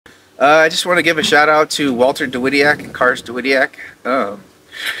I just want to give a shout out to Walter Dawydiak and Cars Dawydiak.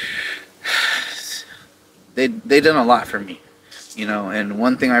 They done a lot for me, you know. And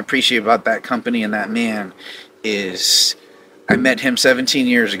one thing I appreciate about that company and that man is I met him 17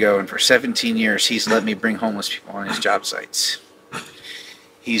 years ago, and for 17 years he's let me bring homeless people on his job sites.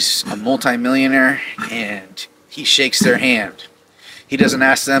 He's a multimillionaire, and he shakes their hand. He doesn't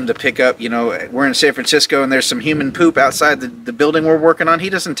ask them to pick up, you know, we're in San Francisco and there's some human poop outside the building we're working on. He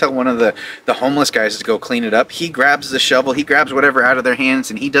doesn't tell one of the homeless guys to go clean it up. He grabs the shovel, he grabs whatever out of their hands,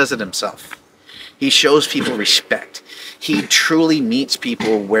 and he does it himself. He shows people respect. He truly meets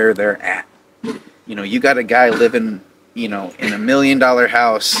people where they're at. You know, you got a guy living, you know, in $1 million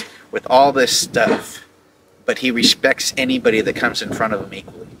house with all this stuff, but he respects anybody that comes in front of him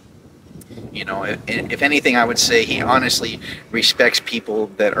equally. You know, if anything, I would say he honestly respects people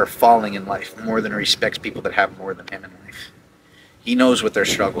that are falling in life more than he respects people that have more than him in life. He knows what their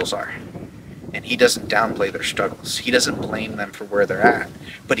struggles are, and he doesn't downplay their struggles. He doesn't blame them for where they're at,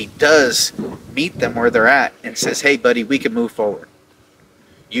 but he does meet them where they're at and says, hey, buddy, we can move forward.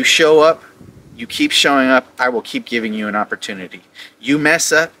 You show up, you keep showing up, I will keep giving you an opportunity. You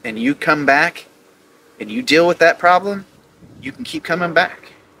mess up and you come back and you deal with that problem, you can keep coming back.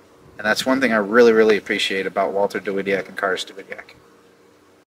 And that's one thing I really, really appreciate about Walter Dawydiak and Cars Dawydiak.